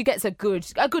now. She gets a good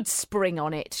spring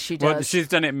on it. She does. Well, she's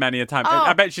done it many a time. Oh.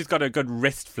 I bet she's got a good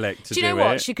wrist flick to do do you know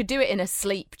what? it. She could do it in her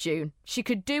sleep, June. She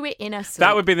could do it in her sleep.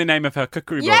 That would be the name of her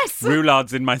cookery book. Yes!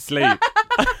 Roulades in My Sleep.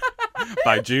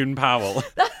 By June Powell.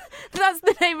 That's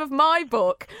the name of my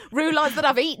book. Roulades that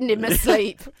I've eaten in my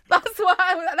sleep. That's what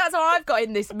I've got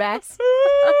in this mess.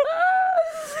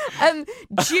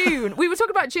 June. We were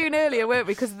talking about June earlier, weren't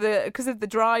we? Because of the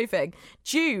driving.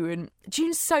 June's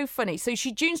so funny. So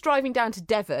June's driving down to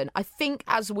Devon, I think,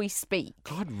 as we speak.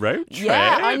 God, road trip.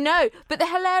 Yeah, I know. But the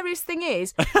hilarious thing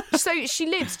is, so she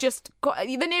lives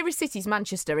the nearest city's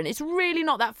Manchester, and it's really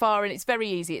not that far, and it's very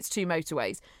easy. It's 2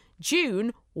 motorways.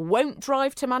 June won't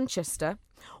drive to Manchester.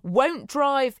 won't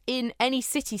drive in any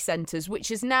city centres,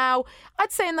 which is now,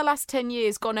 I'd say in the last 10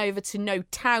 years, gone over to no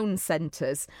town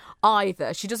centres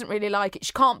either. She doesn't really like it.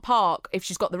 She can't park if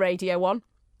she's got the radio on.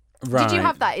 Right. Did you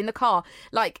have that in the car?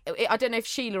 Like, I don't know if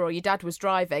Sheila or your dad was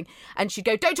driving and she'd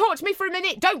go, don't talk to me for a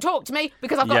minute, don't talk to me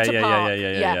because I've got to park.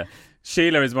 Yeah.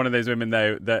 Sheila is one of those women,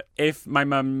 though, that if my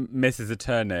mum misses a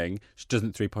turning, she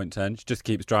doesn't 3-point turn. She just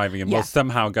keeps driving and will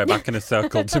somehow go back in a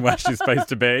circle to where she's supposed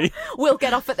to be. We'll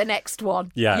get off at the next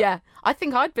one. Yeah. I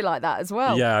think I'd be like that as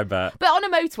well. Yeah, I bet. But on a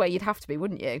motorway, you'd have to be,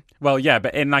 wouldn't you? Well, yeah,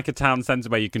 but in like a town centre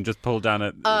where you can just pull down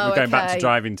at... we're going back to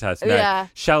driving test. No, Yeah.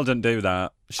 Shell doesn't do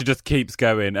that. She just keeps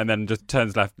going and then just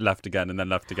turns left again and then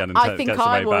left again and I think gets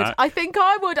I the would. way back. I think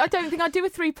I would. I don't think I'd do a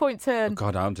 3-point turn. Oh,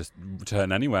 God, I'll just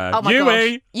turn anywhere. Oh my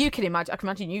Yui! gosh. You can imagine. I can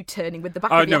imagine you turning with the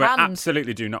back Oh, of no, your I hand.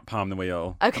 absolutely do not palm the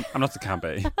wheel. Okay. I'm not a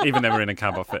cabbie, even though we're in a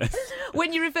cab office.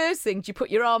 When you're reversing, do you put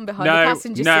your arm behind the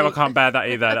passenger seat? No, I can't bear that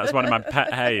either. That's one of my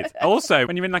pet hates. Also,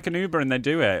 when you're in like an Uber and they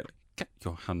do it, get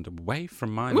your hand away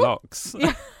from my locks.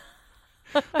 Yeah.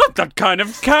 Not that kind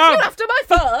of cab. You're after my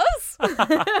furs.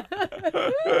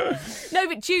 No,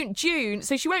 but June,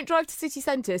 so she won't drive to city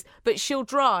centres, but she'll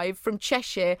drive from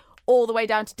Cheshire all the way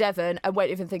down to Devon and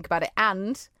won't even think about it.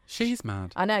 And She's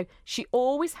mad. I know, she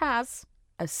always has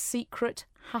a secret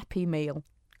Happy Meal.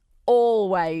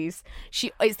 Always.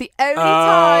 It's the only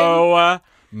time. Oh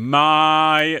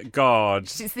my God.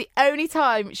 It's the only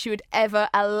time she would ever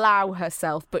allow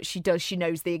herself, but she does. She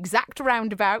knows the exact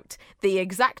roundabout, the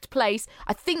exact place.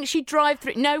 I think she'd drive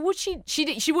through. No, would she?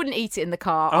 She wouldn't eat it in the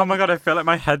car. Oh my God, I feel like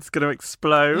my head's going to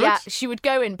explode. Yeah, she would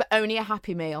go in, but only a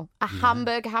Happy Meal. A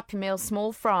hamburger Happy Meal,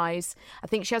 small fries. I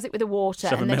think she has it with a water,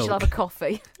 She'll have and a then she'll milk. have a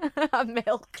coffee. A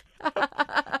milk.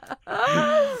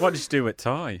 What did she do with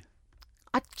Ty?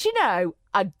 Do you know?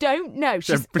 I don't know.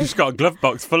 She's got a glove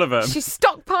box full of them. She's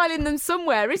stockpiling them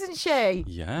somewhere, isn't she?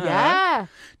 Yeah.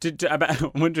 Yeah.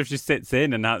 I wonder if she sits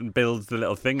in and builds the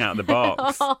little thing out of the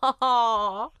box.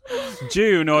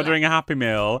 June ordering a Happy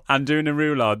Meal and doing a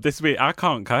roulade this week. I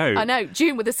can't cope. I know.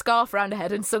 June with a scarf around her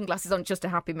head and sunglasses on, just a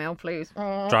Happy Meal, please.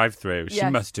 Drive-through. She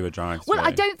Yes. must do a drive-through. Well,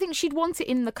 I don't think she'd want it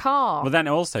in the car. Well, then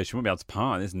also she won't be able to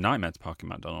park. It's a nightmare to park in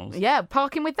McDonald's. Yeah,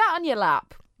 parking with that on your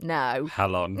lap. No.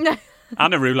 Hell on.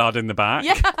 And a roulade in the back.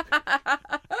 Yeah.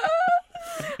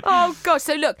 Oh, gosh.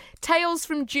 So, look, Tales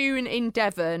from June in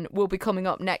Devon will be coming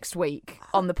up next week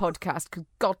on the podcast because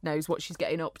God knows what she's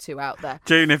getting up to out there.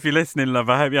 June, if you're listening, love,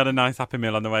 I hope you had a nice Happy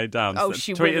Meal on the way down. Oh, So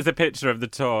she tweet will. us a picture of the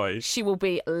toy. She will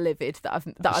be livid that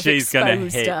I've She's going to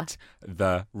exposed her. hit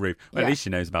the roof. Well, Yeah. at least she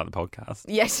knows about the podcast.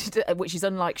 Yes, which is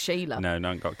unlike Sheila. No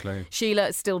got a clue.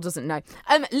 Sheila still doesn't know.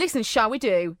 Listen, shall we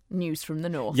do News from the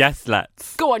North? Yes,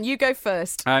 let's. Go on, you go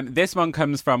first. This one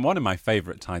comes from one of my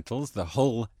favourite titles, the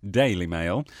Hull Daily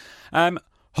Mail.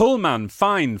 Hull man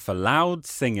fined for loud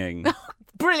singing.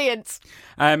 Brilliant.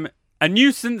 A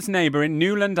nuisance neighbour in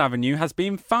Newland Avenue has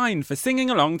been fined for singing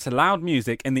along to loud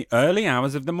music in the early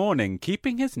hours of the morning,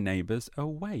 keeping his neighbours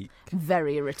awake.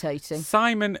 Very irritating.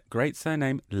 Simon, great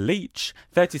surname, Leach,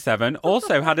 37,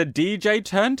 also had a DJ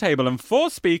turntable and 4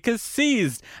 speakers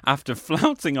seized after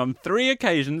flouting on 3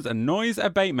 occasions a noise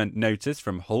abatement notice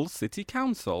from Hull City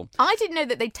Council. I didn't know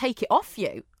that they'd take it off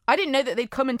you. I didn't know that they'd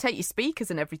come and take your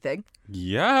speakers and everything.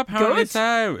 Yeah, apparently Good.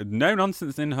 so. No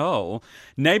nonsense in Hull.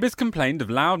 Neighbours complained of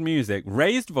loud music,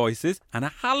 raised voices, and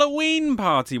a Halloween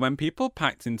party when people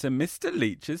packed into Mr.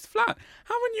 Leach's flat.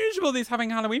 How unusual this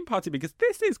having a Halloween party, because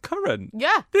this is current.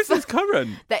 Yeah. This is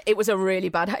current. It was a really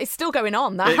bad... It's still going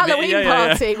on. That It- Halloween yeah.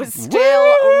 party was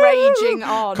still Woo! raging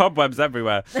on. Cobwebs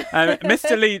everywhere.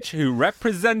 Mr. Leach, who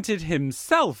represented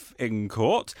himself in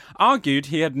court, argued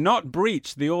he had not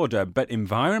breached the order, but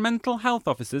environmental health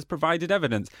officers provided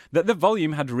evidence that the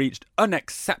volume had reached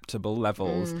unacceptable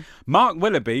levels. Mark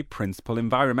Willoughby, Principal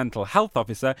Environmental Health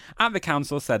Officer at the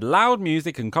council, said loud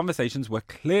music and conversations were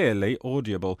clearly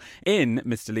audible in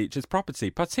Mr. Leach's property,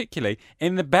 particularly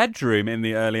in the bedroom in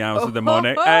the early hours of the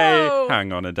morning. Oh. Hey,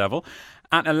 hang on a devil.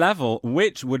 At a level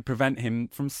which would prevent him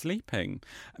from sleeping.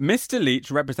 Mr.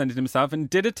 Leach represented himself and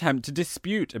did attempt to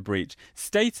dispute a breach,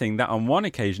 stating that on one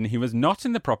occasion he was not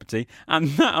in the property and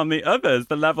that on the others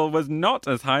the level was not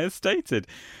as high as stated.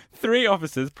 3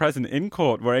 officers present in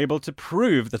court were able to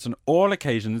prove that on all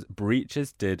occasions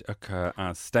breaches did occur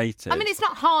as stated. I mean, it's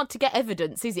not hard to get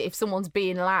evidence, is it, if someone's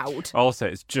being loud? Also,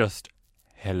 it's just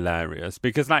hilarious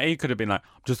because like he could have been like,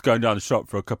 I'm just going down the shop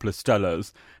for a couple of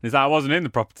Stellas. And he's like, I wasn't in the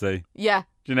property. Yeah.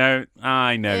 You know,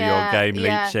 I know Yeah, your game,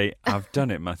 yeah. Leachy. I've done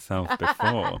it myself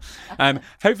before.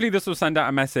 Hopefully this will send out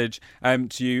a message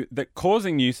to you that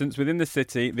causing nuisance within the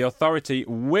city, the authority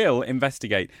will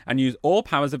investigate and use all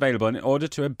powers available in order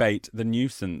to abate the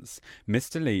nuisance.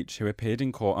 Mr. Leach, who appeared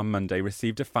in court on Monday,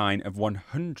 received a fine of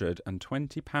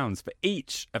 £120 for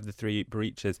each of the 3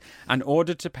 breaches and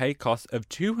ordered to pay costs of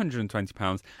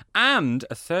 £220 and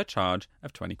a surcharge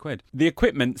of £20. The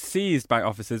equipment seized by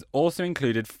officers also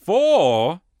included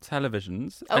 4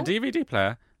 televisions, a DVD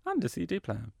player, and a CD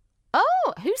player.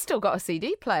 Oh, who's still got a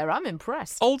CD player? I'm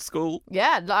impressed. Old school.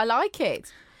 Yeah, I like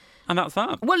it. And that's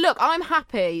that. Well, look, I'm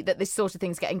happy that this sort of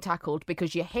thing's getting tackled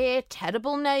because you hear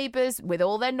terrible neighbours with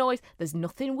all their noise. There's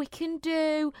nothing we can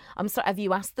do. I'm sorry, have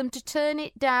you asked them to turn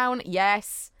it down?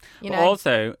 Yes. You know. But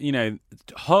also, you know,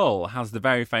 Hull has the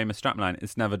very famous strapline,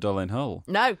 it's never dull in Hull.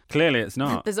 No. Clearly it's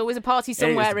not. There's always a party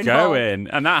somewhere it's in Hull. going.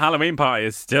 And that Halloween party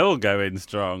is still going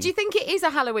strong. Do you think it is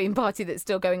a Halloween party that's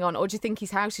still going on, or do you think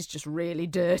his house is just really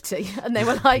dirty? And they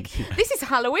were like, this is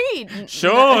Halloween.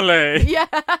 Surely. Yeah.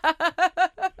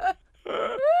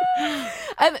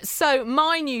 So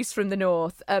my news from the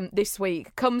north this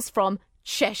week comes from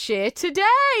Cheshire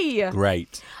Today.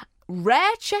 Great.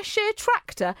 Rare Cheshire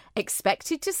tractor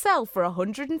expected to sell for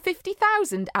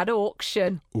 $150,000 at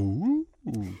auction. Ooh.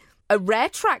 A rare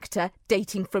tractor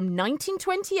dating from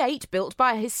 1928, built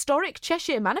by a historic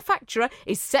Cheshire manufacturer,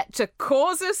 is set to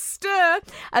cause a stir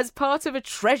as part of a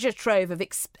treasure trove of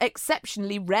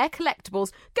exceptionally rare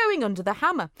collectibles going under the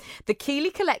hammer. The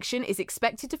Keeley collection is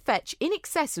expected to fetch in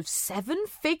excess of 7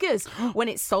 figures when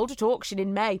it's sold at auction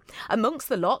in May. Amongst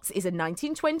the lots is a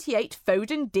 1928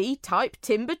 Foden D-type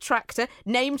timber tractor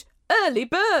named Early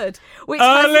Bird.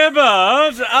 Early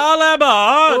Bird!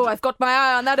 Oh, I've got my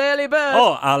eye on that Early Bird.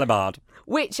 Oh, Early Bird.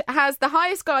 Which has the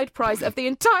highest guide price of the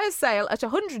entire sale at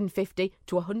 £150,000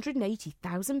 to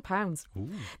 £180,000.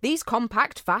 These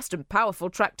compact, fast and powerful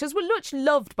tractors were much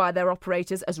loved by their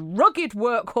operators as rugged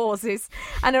workhorses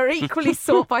and are equally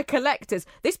sought by collectors.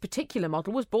 This particular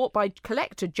model was bought by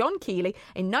collector John Keeley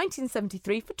in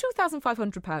 1973 for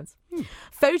 £2,500.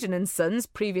 Foden and Sons,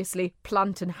 previously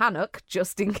Plant and Hannock,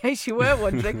 just in case you were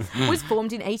wondering, was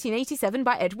formed in 1887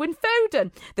 by Edwin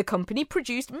Foden. The company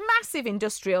produced massive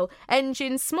industrial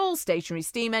engines, small stationary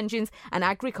steam engines and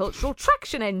agricultural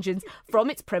traction engines from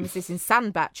its premises in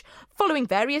Sandbach. Following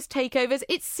various takeovers,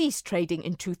 it ceased trading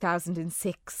in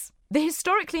 2006. The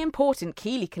historically important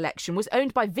Keeley collection was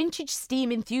owned by vintage steam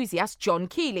enthusiast John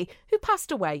Keeley, who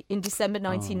passed away in December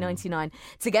 1999.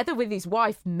 Together with his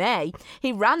wife, May,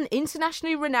 he ran the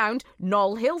internationally renowned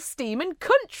Knoll Hill Steam and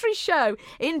Country Show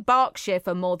in Berkshire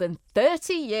for more than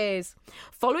 30 years.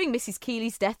 Following Mrs.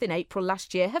 Keeley's death in April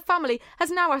last year, her family has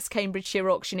now asked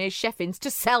Cambridgeshire auctioneer Sheffins to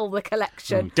sell the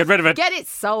collection. Get rid of it. Get it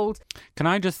sold. Can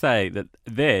I just say that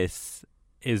this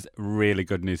is really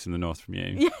good news from the north from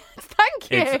you? Yeah, thank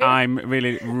you. I'm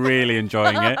really, really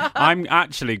enjoying it. I'm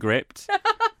actually gripped.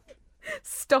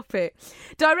 Stop it.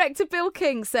 Director Bill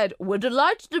King said, "We're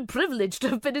delighted and privileged to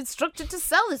have been instructed to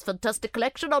sell this fantastic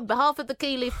collection on behalf of the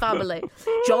Keeley family.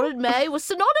 John and May were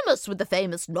synonymous with the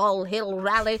famous Knoll Hill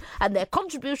Rally, and their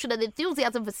contribution and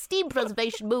enthusiasm for steam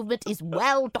preservation movement is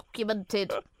well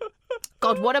documented."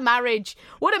 God, what a marriage.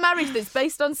 What a marriage that's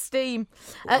based on steam.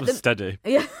 Steady.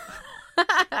 Yeah.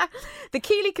 The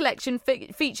Keeley collection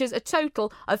features a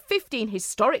total of 15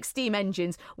 historic steam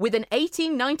engines with an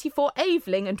 1894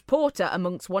 Aveling and Porter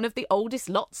amongst one of the oldest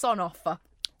lots on offer.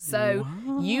 So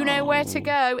you know where to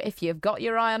go if you've got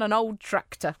your eye on an old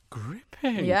tractor.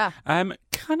 Gripping. Yeah.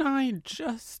 Can I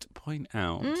just point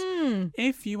out,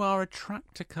 if you are a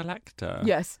tractor collector...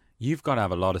 Yes. You've got to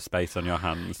have a lot of space on your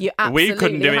hands. You We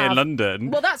couldn't absolutely do it have. in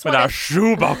London Well, that's with why our they-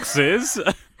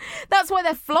 shoeboxes. That's why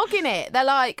they're flogging it. They're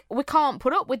like, we can't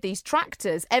put up with these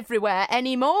tractors everywhere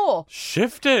anymore.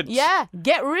 Shifted. Yeah,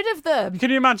 get rid of them. Can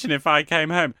you imagine if I came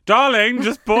home? Darling,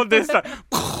 just bought this.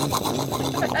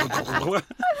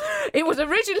 It was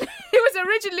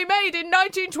originally made in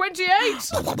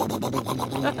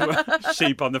 1928.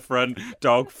 Sheep on the front,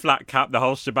 dog, flat cap, the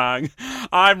whole shebang.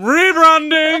 I'm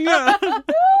rebranding.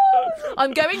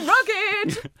 I'm going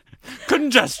rugged.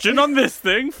 Congestion on this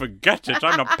thing. Forget it.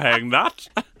 I'm not paying that.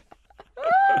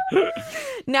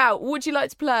 Now, would you like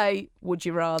to play Would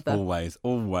You Rather? Always,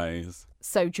 always.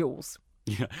 So, Jules.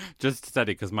 Yeah, just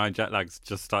steady because my jet lag's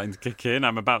just starting to kick in.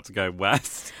 I'm about to go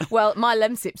west. Well, my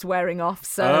Lemsip's wearing off,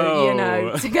 so, you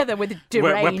know, together with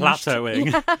deranged. We're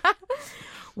plateauing.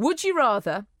 Would you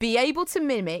rather be able to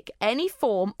mimic any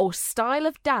form or style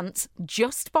of dance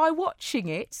just by watching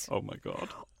it, Oh my God.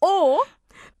 or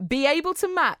be able to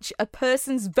match a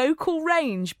person's vocal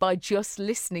range by just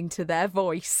listening to their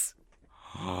voice?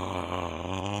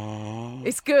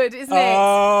 It's good, isn't it?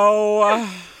 Oh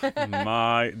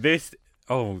my! This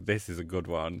is a good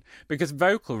one because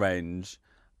vocal range,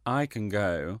 I can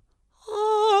go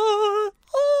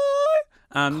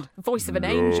and Voice of an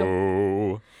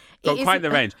angel. Got It quite isn't-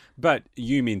 the range, but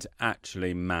you mean to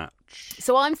actually match.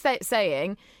 So I'm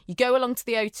saying, you go along to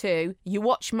the O2, you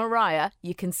watch Mariah,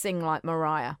 you can sing like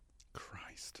Mariah.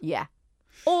 Christ. Yeah.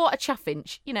 Or a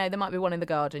chaffinch. You know, there might be one in the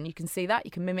garden. You can see that.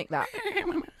 You can mimic that.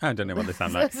 I don't know what they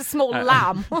sound like. It's a small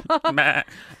lamb.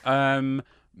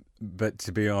 But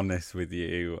to be honest with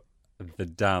you, the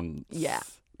dance. Yeah,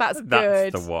 that's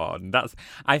That's good. the one.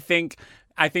 I think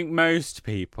most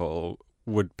people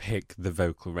would pick the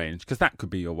vocal range because that could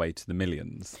be your way to the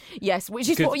millions. Yes, which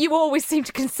is what you always seem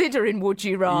to consider in Would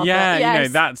You Rather. Yeah, yes.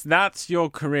 you know, that's your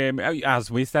career.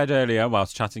 As we said earlier,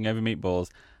 whilst chatting over meatballs,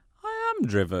 I am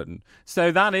driven.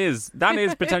 So that is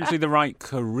potentially the right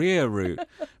career route.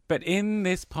 But in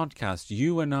this podcast,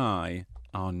 you and I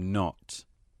are not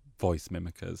voice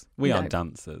mimickers. We are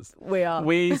dancers. We are.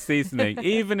 We see something.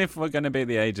 Even if we're going to be at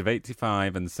the age of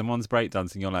 85 and someone's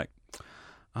breakdancing, you're like,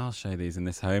 I'll show these in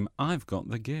this home. I've got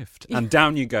the gift. And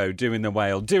down you go, doing the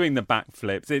whale, doing the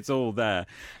backflips. It's all there.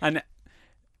 And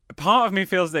part of me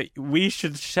feels that we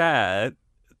should share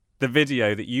the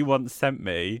video that you once sent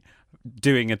me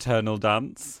doing Eternal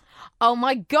Dance. Oh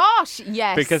my gosh,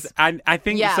 yes. Because I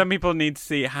think some people need to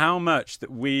see how much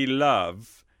that we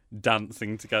love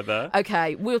dancing together.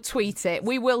 Okay, we'll tweet it.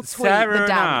 We will tweet Sarah the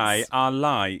and I dance. are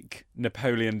like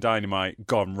Napoleon Dynamite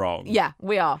gone wrong. Yeah,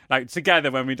 we are. Like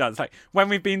together when we dance, like when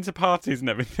we've been to parties and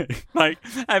everything, like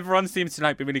everyone seems to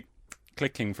like be really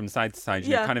clicking from side to side,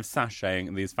 you know, kind of sashaying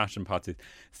at these fashion parties.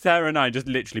 Sarah and I just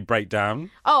literally break down.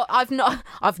 Oh, I've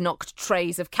knocked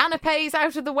trays of canapes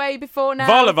out of the way before now.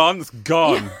 Vol au vent's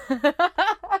gone.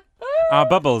 Our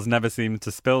bubbles never seem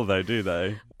to spill though, do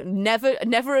they?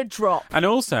 Never a drop. And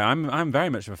also, I'm very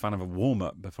much of a fan of a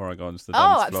warm-up before I go onto the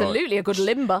dance floor. Absolutely, a good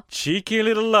limber. Cheeky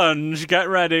little lunge, get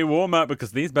ready, warm up,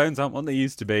 because these bones aren't what they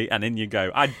used to be, and in you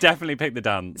go. I definitely pick the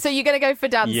dance. So you're going to go for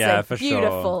dancing? Yeah, for sure.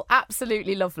 Beautiful.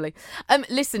 Absolutely lovely.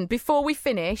 Listen, before we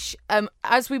finish,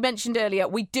 as we mentioned earlier,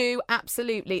 we do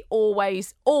absolutely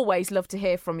always love to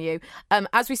hear from you.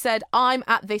 As we said, I'm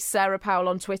at this Sarah Powell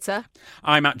on Twitter.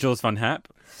 I'm at Jules Van Hep.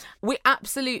 We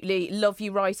absolutely love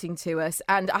you writing to us,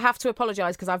 and I have to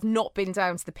apologise because I've not been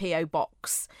down to the PO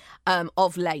box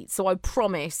of late. So I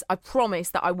promise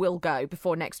that I will go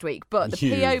before next week. But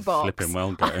the PO box, flipping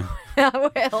well go. I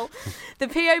will. The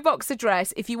PO box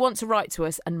address, if you want to write to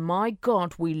us, and my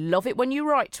God, we love it when you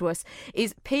write to us,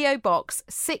 is PO Box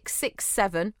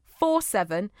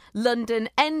 66747, London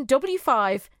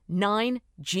NW5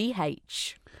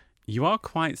 9GH. You are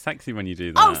quite sexy when you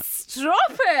do that. Oh, stop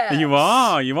it! You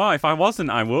are. If I wasn't,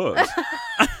 I would.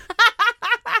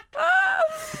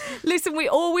 Listen, we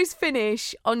always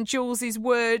finish on Jules's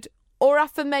word or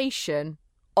affirmation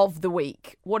of the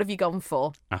week. What have you gone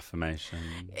for? Affirmation.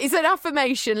 It's an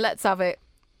affirmation. Let's have it.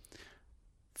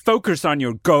 Focus on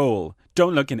your goal.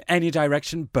 Don't look in any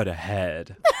direction but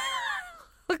ahead.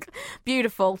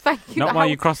 Beautiful. Thank you. Not while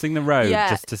you're crossing the road, Yeah,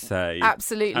 just to say.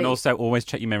 absolutely. And also, always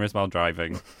check your mirrors while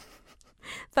driving.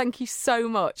 Thank you so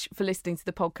much for listening to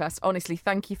the podcast. Honestly,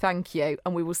 thank you.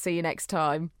 And we will see you next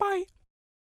time. Bye.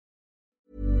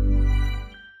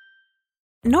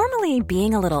 Normally,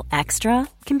 being a little extra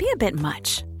can be a bit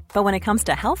much. But when it comes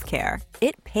to healthcare,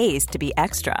 it pays to be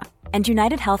extra. And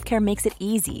United Healthcare makes it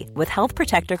easy with Health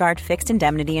Protector Guard fixed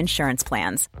indemnity insurance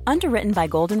plans. Underwritten by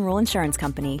Golden Rule Insurance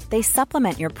Company, they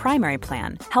supplement your primary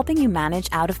plan, helping you manage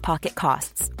out-of-pocket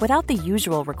costs without the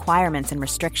usual requirements and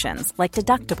restrictions like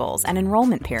deductibles and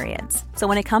enrollment periods. So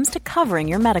when it comes to covering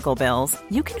your medical bills,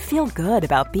 you can feel good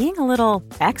about being a little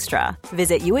extra.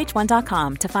 Visit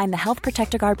uh1.com to find the Health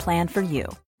Protector Guard plan for you.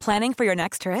 Planning for your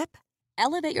next trip?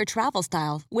 Elevate your travel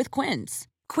style with Quince.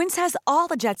 Quince has all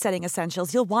the jet-setting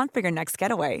essentials you'll want for your next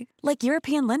getaway, like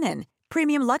European linen,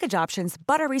 premium luggage options,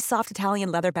 buttery soft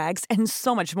Italian leather bags, and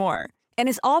so much more. And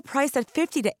is all priced at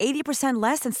 50 to 80%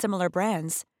 less than similar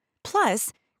brands. Plus,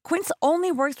 Quince only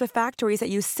works with factories that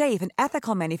use safe and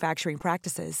ethical manufacturing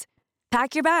practices.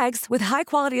 Pack your bags with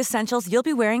high-quality essentials you'll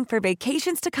be wearing for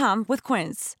vacations to come with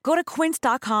Quince. Go to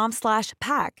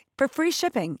quince.com/pack for free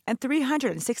shipping and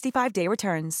 365-day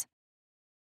returns.